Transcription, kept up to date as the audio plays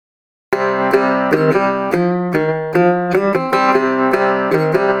What's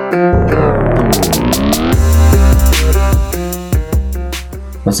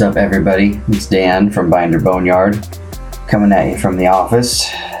up, everybody? It's Dan from Binder Boneyard, coming at you from the office.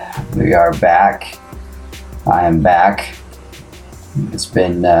 We are back. I am back. It's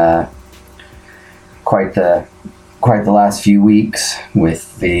been quite the last few weeks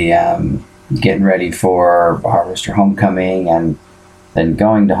with the getting ready for Harvester Homecoming and then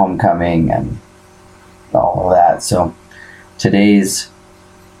going to Homecoming and all of that. So today's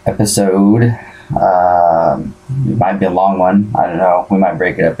episode, it might be a long one. I don't know. We might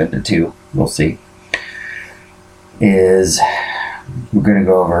break it up into two. We'll see. We're going to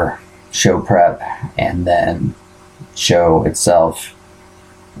go over show prep and then show itself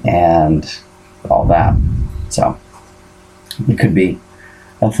and all that. So it could be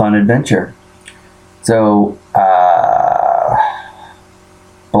a fun adventure. So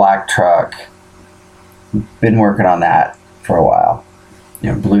black truck, been working on that for a while.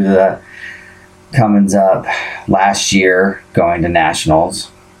 Blew the Cummins up last year going to nationals,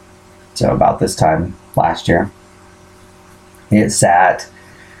 so about this time last year. It sat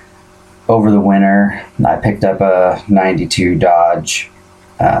over the winter. I picked up a 92 Dodge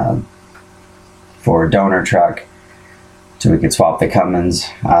for a donor truck so we could swap the Cummins.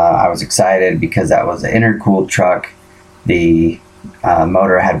 I was excited because that was an intercooled truck. The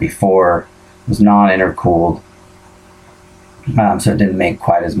motor I had before was non-intercooled, so it didn't make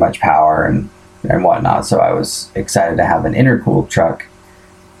quite as much power and whatnot. So I was excited to have an intercooled truck,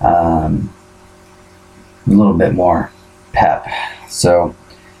 a little bit more pep. So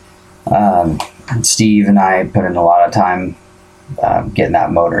Steve and I put in a lot of time getting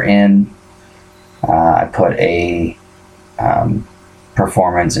that motor in. I put a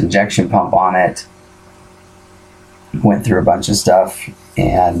performance injection pump on it, went through a bunch of stuff,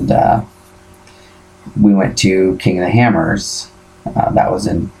 and we went to King of the Hammers. That was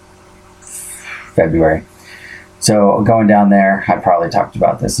in February. So going down there, I probably talked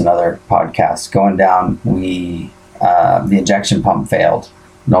about this in other podcasts. Going down, the injection pump failed.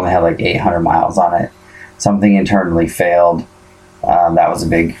 It only had like 800 miles on it. Something internally failed. That was a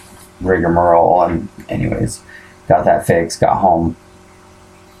big rigmarole. And anyways, got that fixed, got home.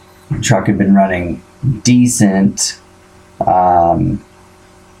 The truck had been running decent.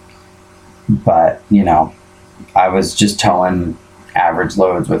 But, I was just towing average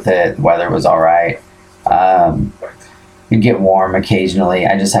loads with it. The weather was all right. It'd get warm occasionally.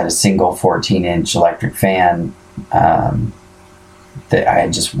 I just had a single 14-inch electric fan that I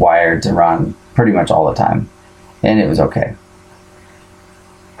had just wired to run pretty much all the time, and it was okay.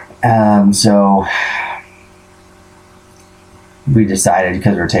 So we decided,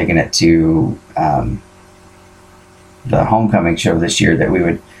 because we're taking it to the Homecoming show this year, that we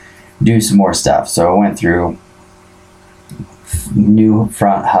would do some more stuff. So I went through new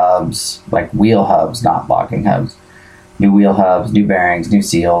front hubs, like wheel hubs, not locking hubs. New wheel hubs, new bearings, new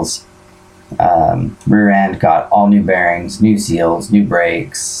seals. Rear end got all new bearings, new seals, new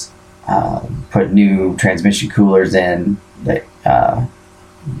brakes. Put new transmission coolers in that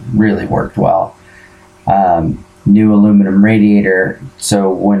really worked well. New aluminum radiator.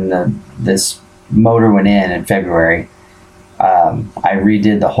 So when this motor went in February, I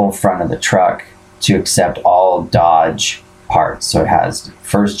redid the whole front of the truck to accept all Dodge parts. So it has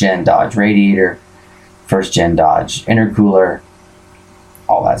first gen Dodge radiator, first gen Dodge intercooler,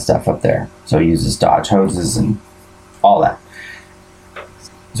 all that stuff up there. So it uses Dodge hoses and all that.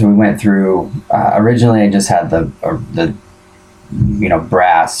 So we went through, originally I just had the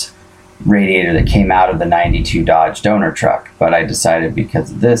brass radiator that came out of the 92 Dodge donor truck, but I decided,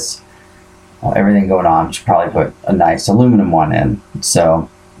 because of this, everything going on, I should probably put a nice aluminum one in. So,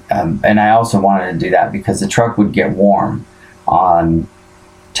 and I also wanted to do that because the truck would get warm on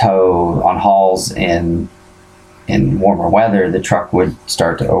hauls in warmer weather. The truck would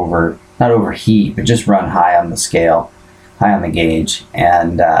start to not overheat, but just run high on the scale, high on the gauge.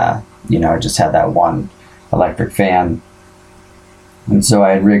 And, I just had that one electric fan. And so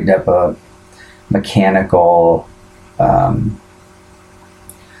I had rigged up a mechanical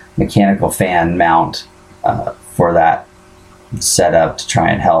fan mount for that setup to try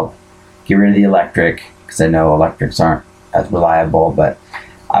and help get rid of the electric, because I know electrics aren't as reliable, but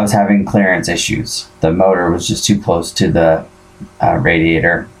I was having clearance issues. The motor was just too close to the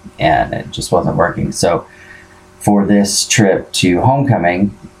radiator, and it just wasn't working. So for this trip to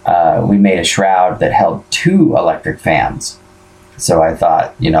Homecoming, we made a shroud that held 2 electric fans. So I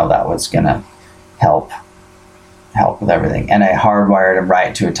thought, that was gonna help with everything. And I hardwired them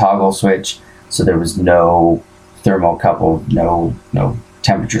right to a toggle switch, so there was no thermocouple, no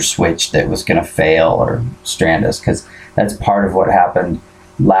temperature switch that was going to fail or strand us, because that's part of what happened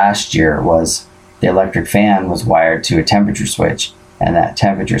last year. Was the electric fan was wired to a temperature switch, and that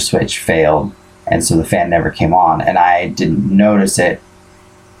temperature switch failed, and so the fan never came on, and I didn't notice it,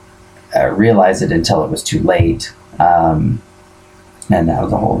 realize it until it was too late, and that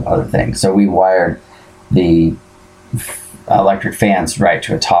was a whole other thing. So we wired the electric fans right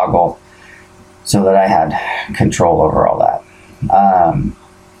to a toggle so that I had control over all that.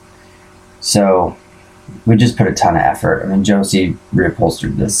 So we just put a ton of effort. I mean, Josie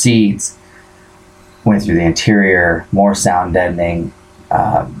reupholstered the seats, went through the interior, more sound deadening,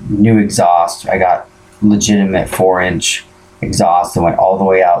 new exhaust. I got legitimate 4-inch exhaust that went all the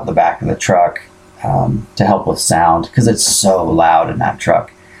way out the back of the truck to help with sound, because it's so loud in that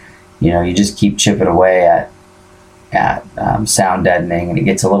truck. You just keep chipping away at sound deadening, and it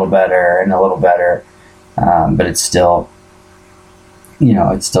gets a little better and a little better, but it's still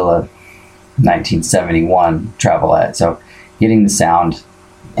a 1971 Travelette. So getting the sound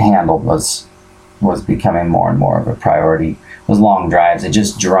handled was becoming more and more of a priority. Those long drives, it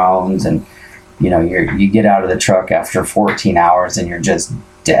just drones, and you get out of the truck after 14 hours and you're just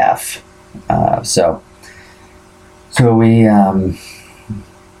deaf. So we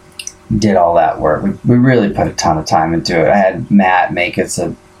did all that work. We really put a ton of time into it. I had Matt make us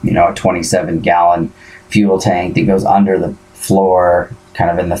a 27-gallon fuel tank that goes under the floor,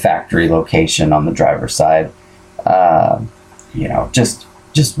 kind of in the factory location on the driver's side.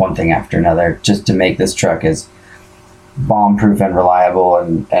 Just one thing after another, just to make this truck as bomb-proof and reliable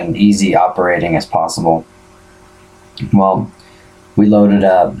and easy operating as possible. Well, we loaded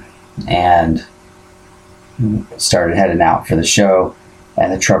up and started heading out for the show,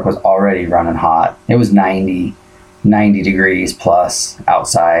 and the truck was already running hot. It was 90 degrees plus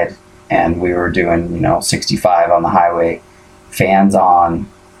outside, and we were doing 65 on the highway. Fans on,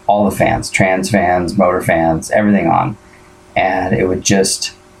 all the fans, trans fans, motor fans, everything on, and it would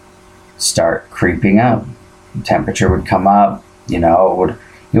just start creeping up. Temperature would come up, it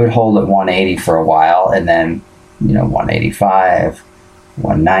would hold at 180 for a while, and then 185,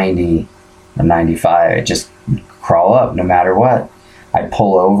 190, 195. It just crawl up no matter what. I'd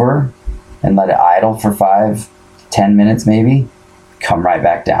pull over and let it idle for 5-10 minutes maybe, come right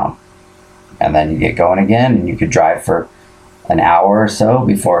back down, and then you get going again, and you could drive for an hour or so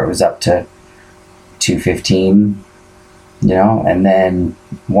before it was up to 215, and then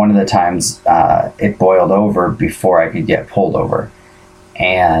one of the times it boiled over before I could get pulled over,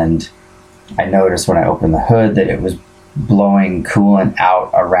 and I noticed when I opened the hood that it was blowing coolant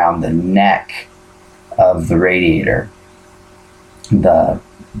out around the neck of the radiator,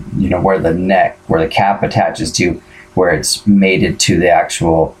 where the cap attaches to, where it's mated to the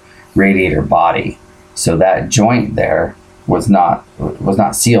actual radiator body. So that joint there was not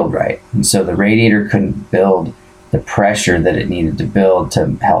sealed right, and so the radiator couldn't build the pressure that it needed to build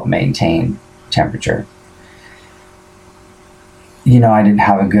to help maintain temperature. I didn't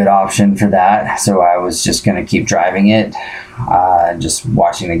have a good option for that, so I was just going to keep driving it, just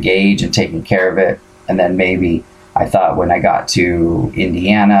watching the gauge and taking care of it. And then maybe I thought when I got to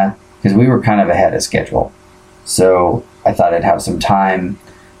Indiana, because we were kind of ahead of schedule, so I thought I'd have some time.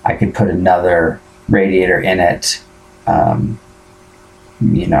 I could put another radiator in it,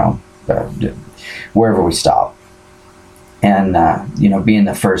 wherever we stop. And, being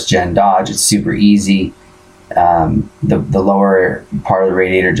the first gen Dodge, it's super easy. The lower part of the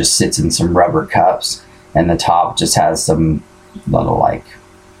radiator just sits in some rubber cups, and the top just has some little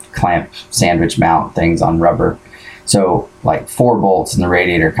clamp sandwich mount things on rubber. So 4 bolts and the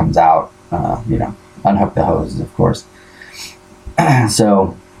radiator comes out, unhook the hoses, of course.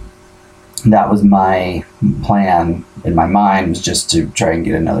 So that was my plan in my mind, was just to try and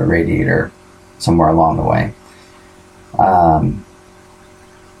get another radiator somewhere along the way.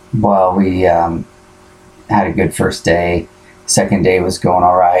 We had a good first day. Second day was going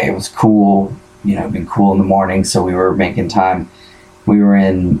all right. It was cool. It'd been cool in the morning, so we were making time. We were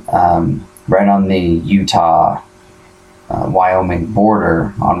in right on the Utah Wyoming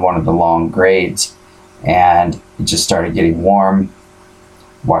border on one of the long grades, and it just started getting warm.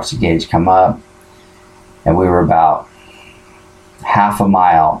 Watched the gauge come up, and we were about half a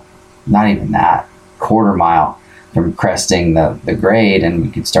mile, not even that, quarter mile from cresting the grade, and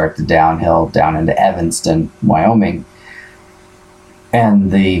we could start the downhill down into Evanston, Wyoming.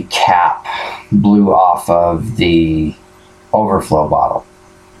 And the cap blew off of the overflow bottle,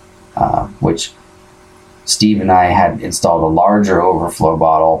 which Steve and I had installed a larger overflow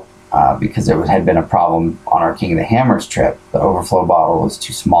bottle because it had been a problem on our King of the Hammers trip. The overflow bottle was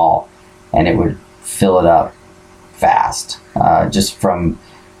too small, and it would fill it up fast, just from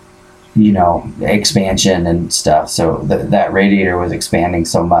expansion and stuff. So that radiator was expanding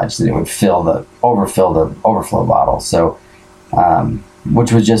so much that it would overfill the overflow bottle. So,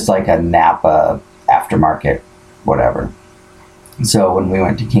 which was just like a Napa aftermarket, whatever. So when we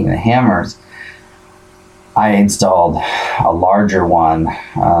went to King of the Hammers, I installed a larger one.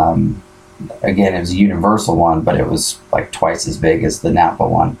 Again, it was a universal one, but it was like twice as big as the Napa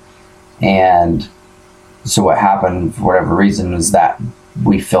one. And so what happened, for whatever reason, was that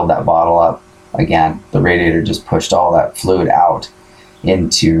we filled that bottle up again. The radiator just pushed all that fluid out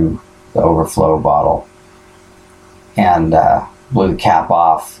into the overflow bottle and blew the cap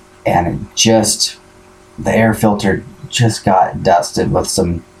off. And the air filter just got dusted with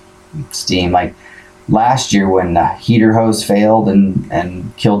some steam. Like last year when the heater hose failed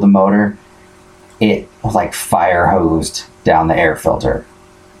and killed the motor, it was like fire hosed down the air filter.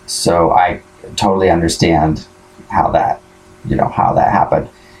 So I totally understand how that happened.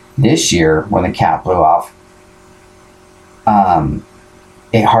 This year, when the cap blew off,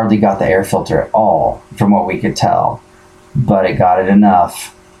 it hardly got the air filter at all, from what we could tell. But it got it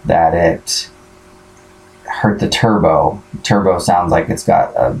enough that it hurt the turbo. Turbo sounds like it's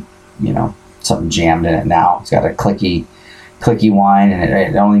got something jammed in it now. It's got a clicky whine, and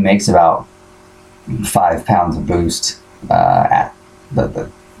it only makes about 5 pounds of boost at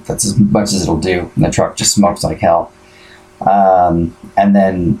that's as much as it'll do, and the truck just smokes like hell. And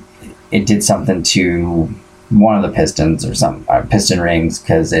then it did something to one of the pistons or some piston rings,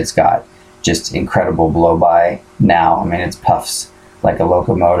 because it's got just incredible blow by now. I mean, it puffs like a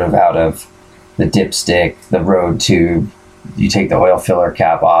locomotive out of the dipstick, the road tube. You take the oil filler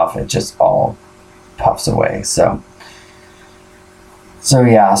cap off, it just all puffs away. So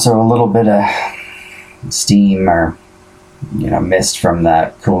a little bit of steam or mist from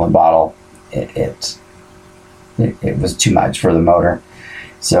that coolant bottle, it was too much for the motor.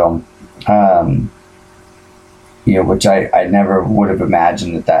 So which I never would have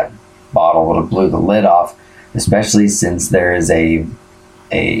imagined that bottle would have blew the lid off, especially since there is a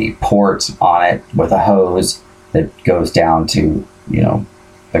port on it with a hose that goes down to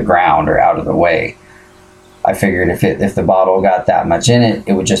the ground or out of the way. I figured if the bottle got that much in it,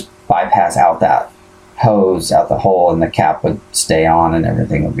 it would just bypass out that hose out the hole, and the cap would stay on and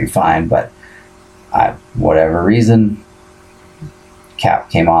everything would be fine. But whatever reason,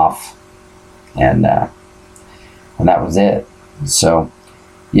 cap came off, and that was it. So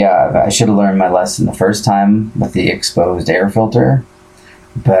yeah, I should have learned my lesson the first time with the exposed air filter,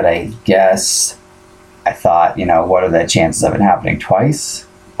 but I guess I thought, what are the chances of it happening twice?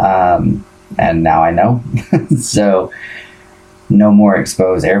 And now I know. So no more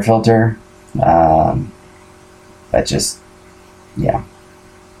exposed air filter. I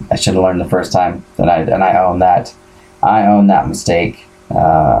should have learned the first time, and I own that. I own that mistake.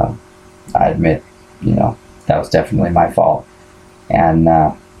 I admit, that was definitely my fault, and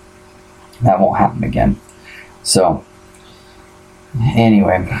that won't happen again. So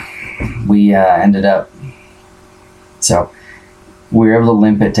anyway, we ended up. So we were able to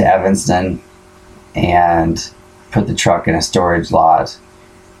limp it to Evanston and put the truck in a storage lot.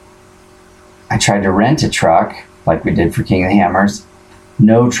 I tried to rent a truck like we did for King of the Hammers.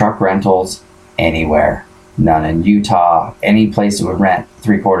 No truck rentals anywhere. None in Utah. Any place that would rent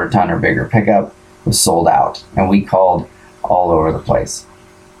 3/4 ton or bigger pickup was sold out. And we called all over the place.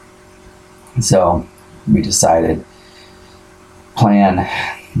 So we decided plan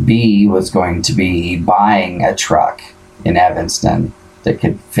B was going to be buying a truck in Evanston that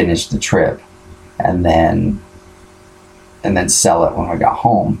could finish the trip and then sell it when we got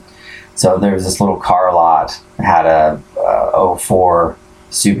home. So there was this little car lot. It had a 04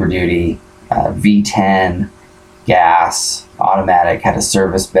 Super Duty V10 gas automatic, had a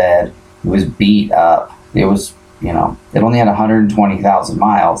service bed. It was beat up. It was, it only had 120,000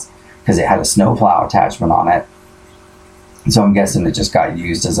 miles because it had a snowplow attachment on it. So I'm guessing it just got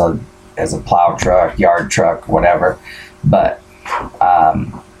used as a plow truck, yard truck, whatever. But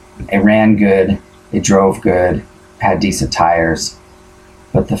it ran good. It drove good. Had decent tires.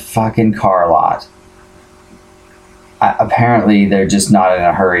 But the fucking car lot, apparently they're just not in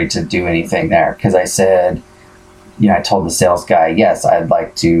a hurry to do anything there. Because I said, I told the sales guy, yes, I'd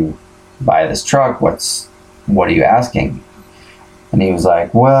like to buy this truck. What are you asking? And he was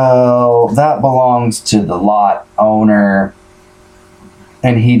like, well, that belongs to the lot owner,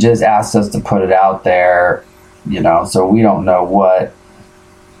 and he just asked us to put it out there, so we don't know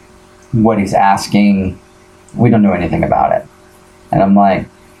what he's asking. We don't know anything about it. And I'm like,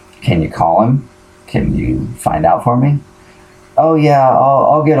 can you call him? Can you find out for me? Oh yeah,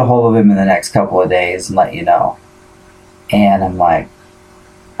 I'll get a hold of him in the next couple of days and let you know. And I'm like,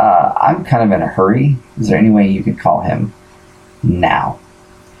 I'm kind of in a hurry. Is there any way you could call him now?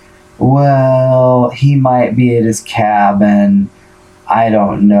 Well, he might be at his cabin. I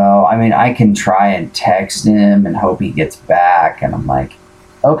don't know. I mean, I can try and text him and hope he gets back. And I'm like,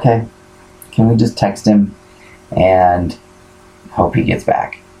 okay, can we just text him and hope he gets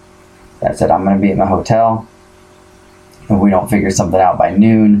back? I said, I'm going to be at my hotel. If we don't figure something out by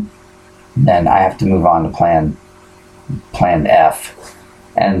noon, then I have to move on to plan F.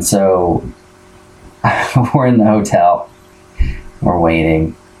 And so we're in the hotel, we're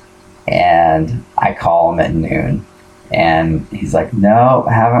waiting, and I call him at noon, and he's like, no,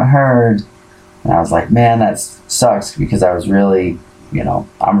 I haven't heard. And I was like, man, that sucks, because I was really,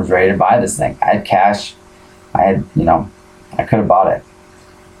 I was ready to buy this thing. I had cash. I could have bought it.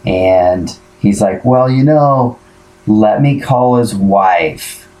 And he's like, well, let me call his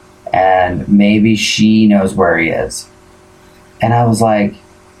wife, and maybe she knows where he is. And I was like,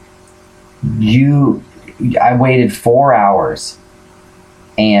 I waited 4 hours,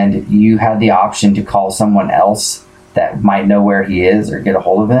 and you had the option to call someone else that might know where he is or get a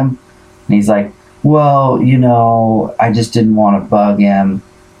hold of him. And he's like, well, I just didn't want to bug him.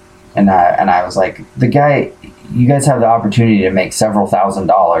 And I was like, you guys have the opportunity to make several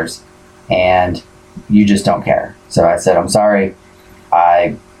 $1,000s, and you just don't care. So I said, I'm sorry,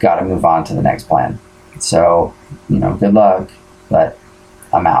 I got to move on to the next plan. So, good luck, but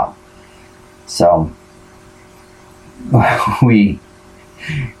I'm out. So we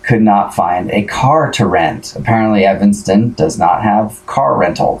could not find a car to rent. Apparently Evanston does not have car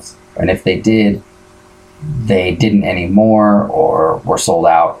rentals. And if they did, they didn't anymore, or were sold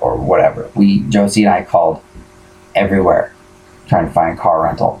out, or whatever. Josie and I called everywhere trying to find car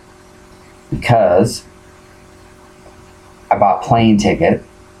rental, because I bought plane ticket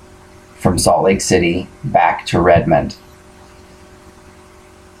from Salt Lake City back to Redmond.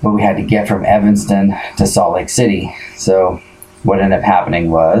 But we had to get from Evanston to Salt Lake City. So what ended up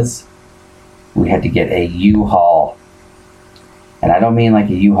happening was we had to get a U-Haul. And I don't mean like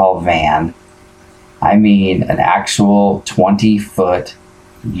a U-Haul van. I mean an actual 20-foot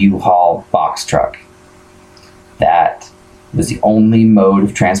U-Haul box truck. That was the only mode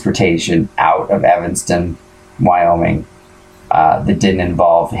of transportation out of Evanston, Wyoming, that didn't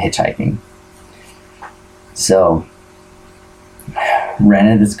involve hitchhiking. So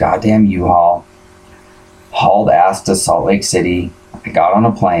rented this goddamn U-Haul, hauled ass to Salt Lake City. I got on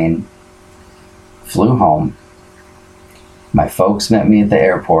a plane, flew home. My folks met me at the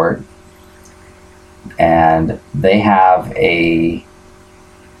airport, and they have a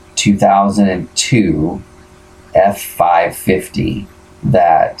 2002 F550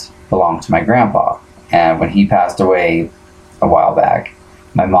 that belonged to my grandpa. And when he passed away a while back,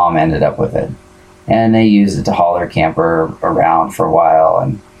 my mom ended up with it. And they used it to haul their camper around for a while,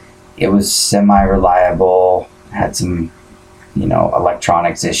 and it was semi-reliable, had some,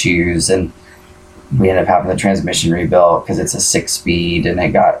 electronics issues, and we ended up having the transmission rebuilt because it's a 6-speed, and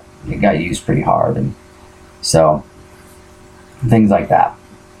it got used pretty hard, and so things like that.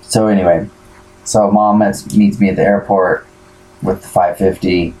 So anyway, mom meets me at the airport with the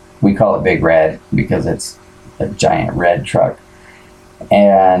 550. We call it Big Red because it's a giant red truck,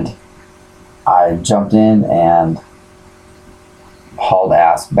 and I jumped in and hauled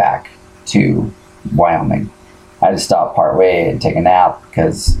ass back to Wyoming. I had to stop partway and take a nap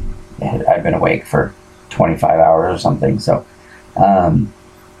because I'd been awake for 25 hours or something. So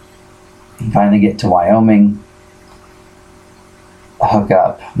finally get to Wyoming, hook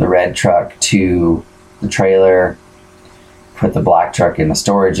up the red truck to the trailer, put the black truck in the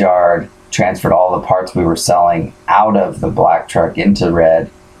storage yard, transferred all the parts we were selling out of the black truck into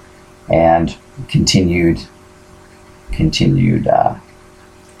red, and continued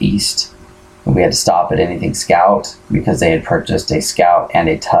east. And we had to stop at Anything Scout because they had purchased a Scout and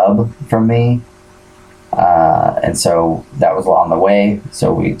a tub from me, and so that was on the way.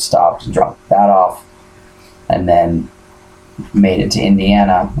 So we stopped and dropped that off, and then made it to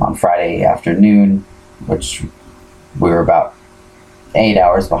Indiana on Friday afternoon, which we were about 8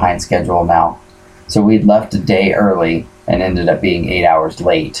 hours behind schedule now. So we'd left a day early and ended up being 8 hours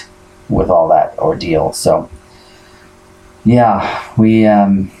late with all that ordeal. So yeah, we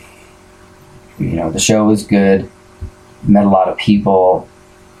the show was good, met a lot of people.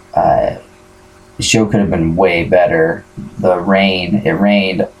 The show could have been way better. It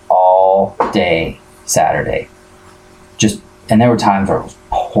rained all day Saturday, and there were times where it was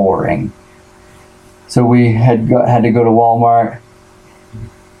pouring. So we had to go to Walmart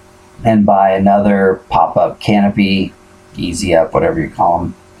and buy another pop-up canopy, Easy Up, whatever you call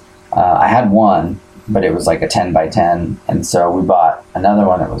them. I had one, but it was like a 10 by 10. And so we bought another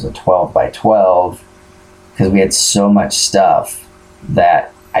one that was a 12 by 12 because we had so much stuff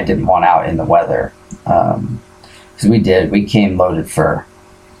that I didn't want out in the weather. Because we came loaded for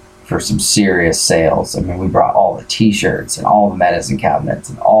some serious sales. I mean, we brought all the t-shirts and all the medicine cabinets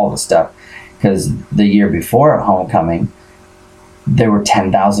and all the stuff, because the year before at Homecoming, there were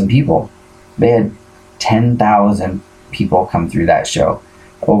 10,000 people. They had 10,000 people come through that show.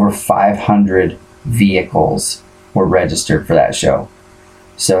 Over 500 vehicles were registered for that show.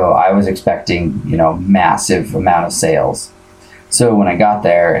 So I was expecting, massive amount of sales. So when I got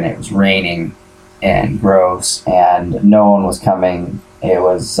there and it was raining and gross and no one was coming, it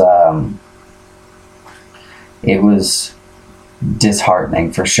was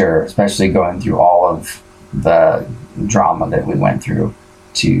disheartening for sure, especially going through all of the drama that we went through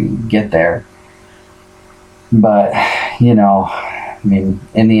to get there. But, I mean,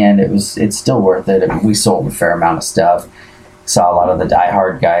 in the end, it's still worth it. I mean, we sold a fair amount of stuff. Saw a lot of the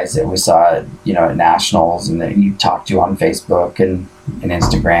diehard guys that we saw, at nationals and that you talked to on Facebook and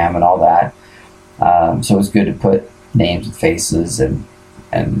Instagram and all that. So it was good to put names with faces and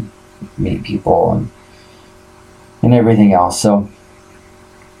meet people and everything else. So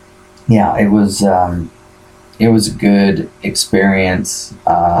yeah, it was a good experience.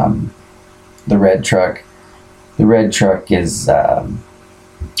 The red truck is, I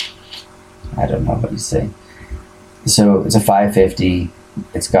don't know what you say. So it's a 550.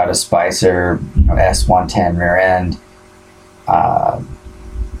 It's got a Spicer, S110 rear end.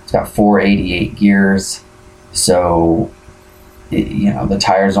 It's got 488 gears. So, the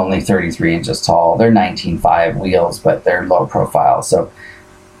tire's only 33 inches tall. They're 19.5 wheels, but they're low profile. So,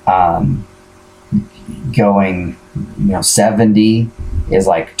 going, 70 is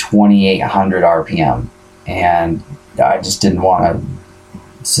like 2,800 RPM. And I just didn't want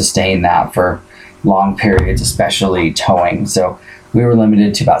to sustain that for long periods, especially towing. So we were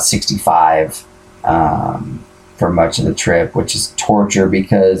limited to about 65 for much of the trip, which is torture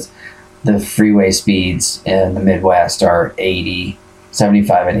because the freeway speeds in the Midwest are 80,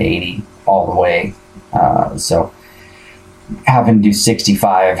 75 and 80 all the way. So having to do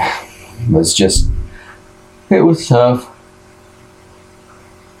 65 it was tough.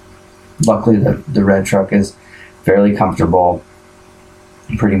 Luckily, the red truck is fairly comfortable,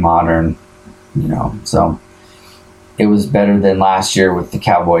 pretty modern, so it was better than last year with the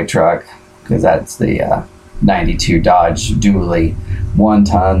cowboy truck, because that's the 92 Dodge Dually 1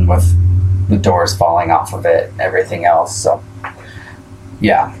 ton with the doors falling off of it and everything else. So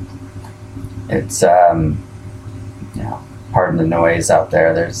yeah, it's pardon the noise out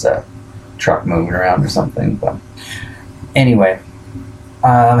there. There's a truck moving around or something, but anyway,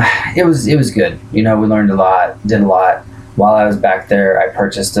 it was good. We learned a lot, did a lot. While I was back there, I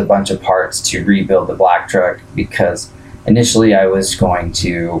purchased a bunch of parts to rebuild the black truck, because initially I was going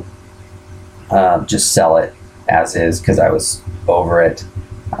to just sell it as is because I was over it.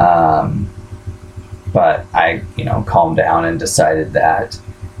 But I, calmed down and decided that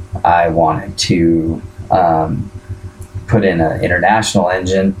I wanted to put in an international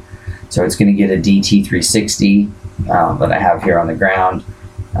engine. So it's going to get a DT360 that I have here on the ground.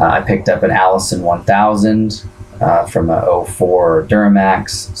 I picked up an Allison 1000 from a 04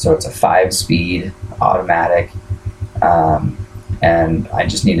 Duramax. So it's a 5-speed automatic. And I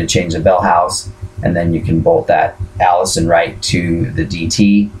just need to change the bell house, and then you can bolt that Allison right to the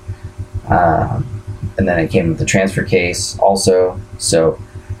DT. And then it came with the transfer case also. So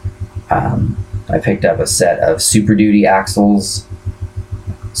I picked up a set of Super Duty axles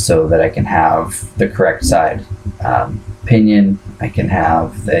so that I can have the correct side pinion. I can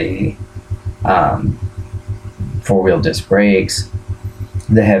have the 4-wheel disc brakes,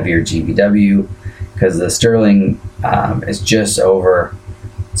 the heavier GVW, because the Sterling is just over.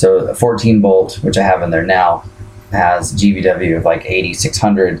 So the 14 bolt, which I have in there now, has GVW of like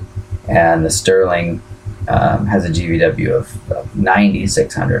 8,600, and the Sterling has a GVW of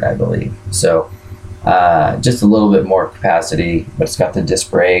 9,600, I believe. So just a little bit more capacity, but it's got the disc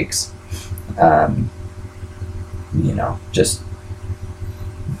brakes. Just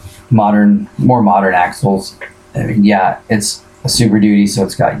more modern axles. I mean, yeah, it's a Super Duty, so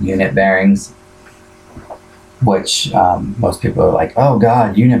it's got unit bearings, which most people are like, oh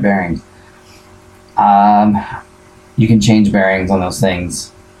God, unit bearings. You can change bearings on those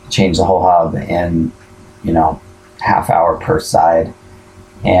things, change the whole hub in, half hour per side,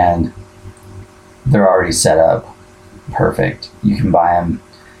 and they're already set up perfect. You can buy them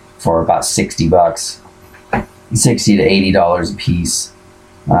for about $60, $60 to $80 a piece,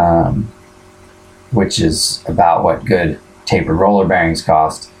 which is about what good tapered roller bearings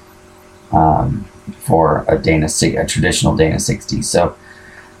cost. for a traditional Dana 60. So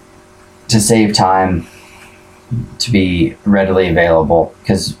to save time, to be readily available,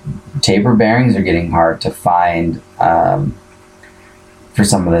 because taper bearings are getting hard to find for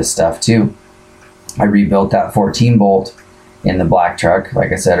some of this stuff too. I rebuilt that 14 bolt in the black truck,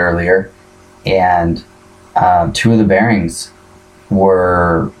 like I said earlier, and 2 of the bearings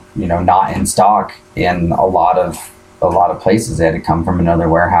were, not in stock in a lot of places. They had to come from another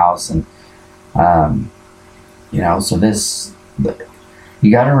warehouse, and so you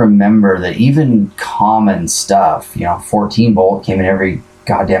got to remember that even common stuff, 14 bolt came in every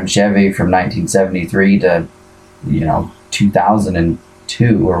goddamn Chevy from 1973 to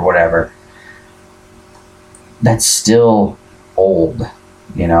 2002 or whatever. That's still old.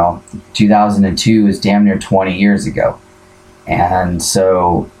 2002 is damn near 20 years ago. And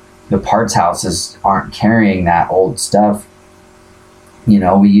so the parts houses aren't carrying that old stuff.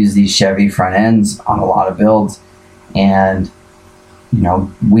 We use these Chevy front ends on a lot of builds, and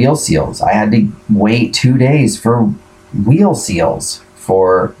wheel seals. I had to wait 2 days for wheel seals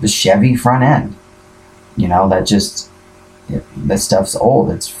for the Chevy front end. That stuff's old.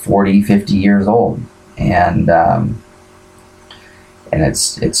 It's 40, 50 years old. And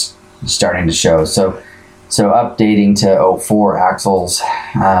it's starting to show. So updating to 04 axles,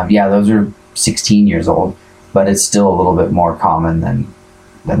 those are 16 years old, but it's still a little bit more common than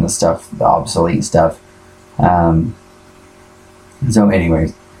the obsolete stuff. So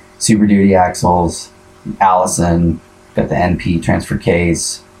anyways, Super Duty axles, Allison, got the NP transfer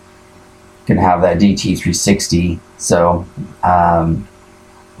case, gonna have that DT360. So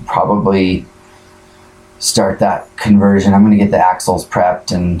probably start that conversion. I'm gonna get the axles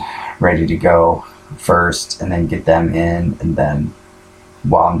prepped and ready to go first, and then get them in, and then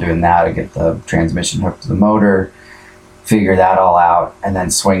while I'm doing that, I get the transmission hooked to the motor, figure that all out, and then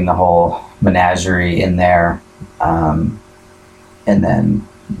swing the whole menagerie in there. And then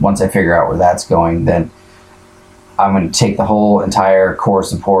once I figure out where that's going, then I'm going to take the whole entire core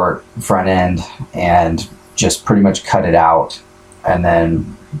support front end and just pretty much cut it out, and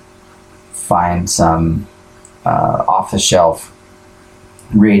then find some off-the-shelf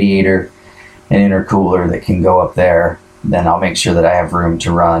radiator and intercooler that can go up there. Then I'll make sure that I have room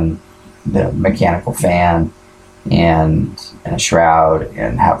to run the mechanical fan and a shroud,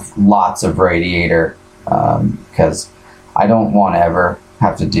 and have lots of radiator, because I don't want to ever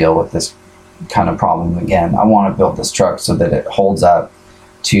have to deal with this kind of problem again. I want to build this truck so that it holds up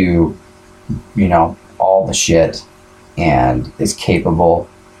to, all the shit, and is capable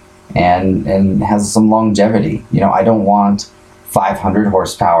and has some longevity. I don't want 500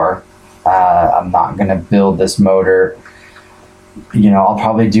 horsepower. I'm not going to build this motor. I'll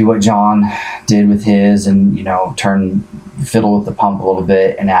probably do what John did with his, and, fiddle with the pump a little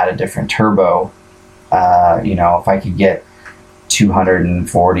bit and add a different turbo. If I could get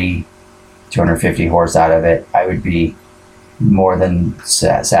 240, 250 horse out of it, I would be more than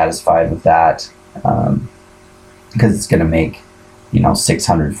satisfied with that, because it's going to make,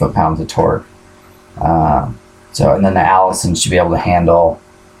 600 foot-pounds of torque. And then the Allison should be able to handle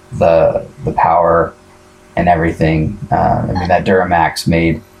the power and everything. That Duramax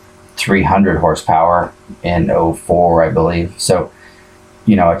made 300 horsepower in 04, I believe. So,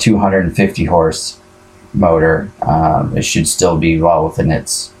 a 250 horse motor, it should still be well within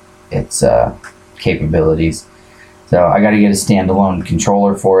its capabilities. So I got to get a standalone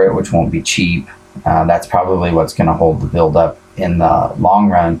controller for it, which won't be cheap. That's probably what's going to hold the build up in the long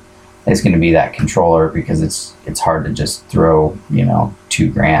run. Is going to be that controller, because it's hard to just throw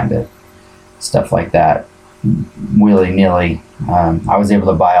 $2,000 at stuff like that willy-nilly. I was able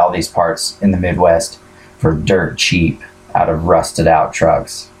to buy all these parts in the Midwest for dirt cheap out of rusted out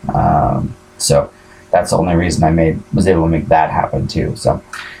trucks. So that's the only reason I was able to make that happen too. So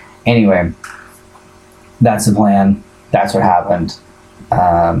anyway, that's the plan. That's what happened.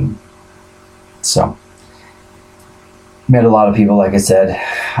 So met a lot of people, like I said,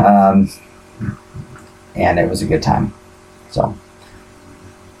 and it was a good time. So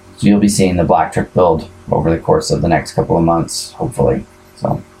you'll be seeing the black truck build over the course of the next couple of months, hopefully.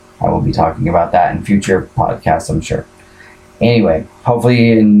 So I will be talking about that in future podcasts, I'm sure. Anyway,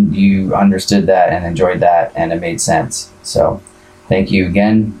 hopefully you understood that and enjoyed that, and it made sense. So thank you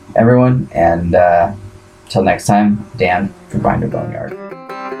again, everyone, and till next time, Dan for Binder Boneyard.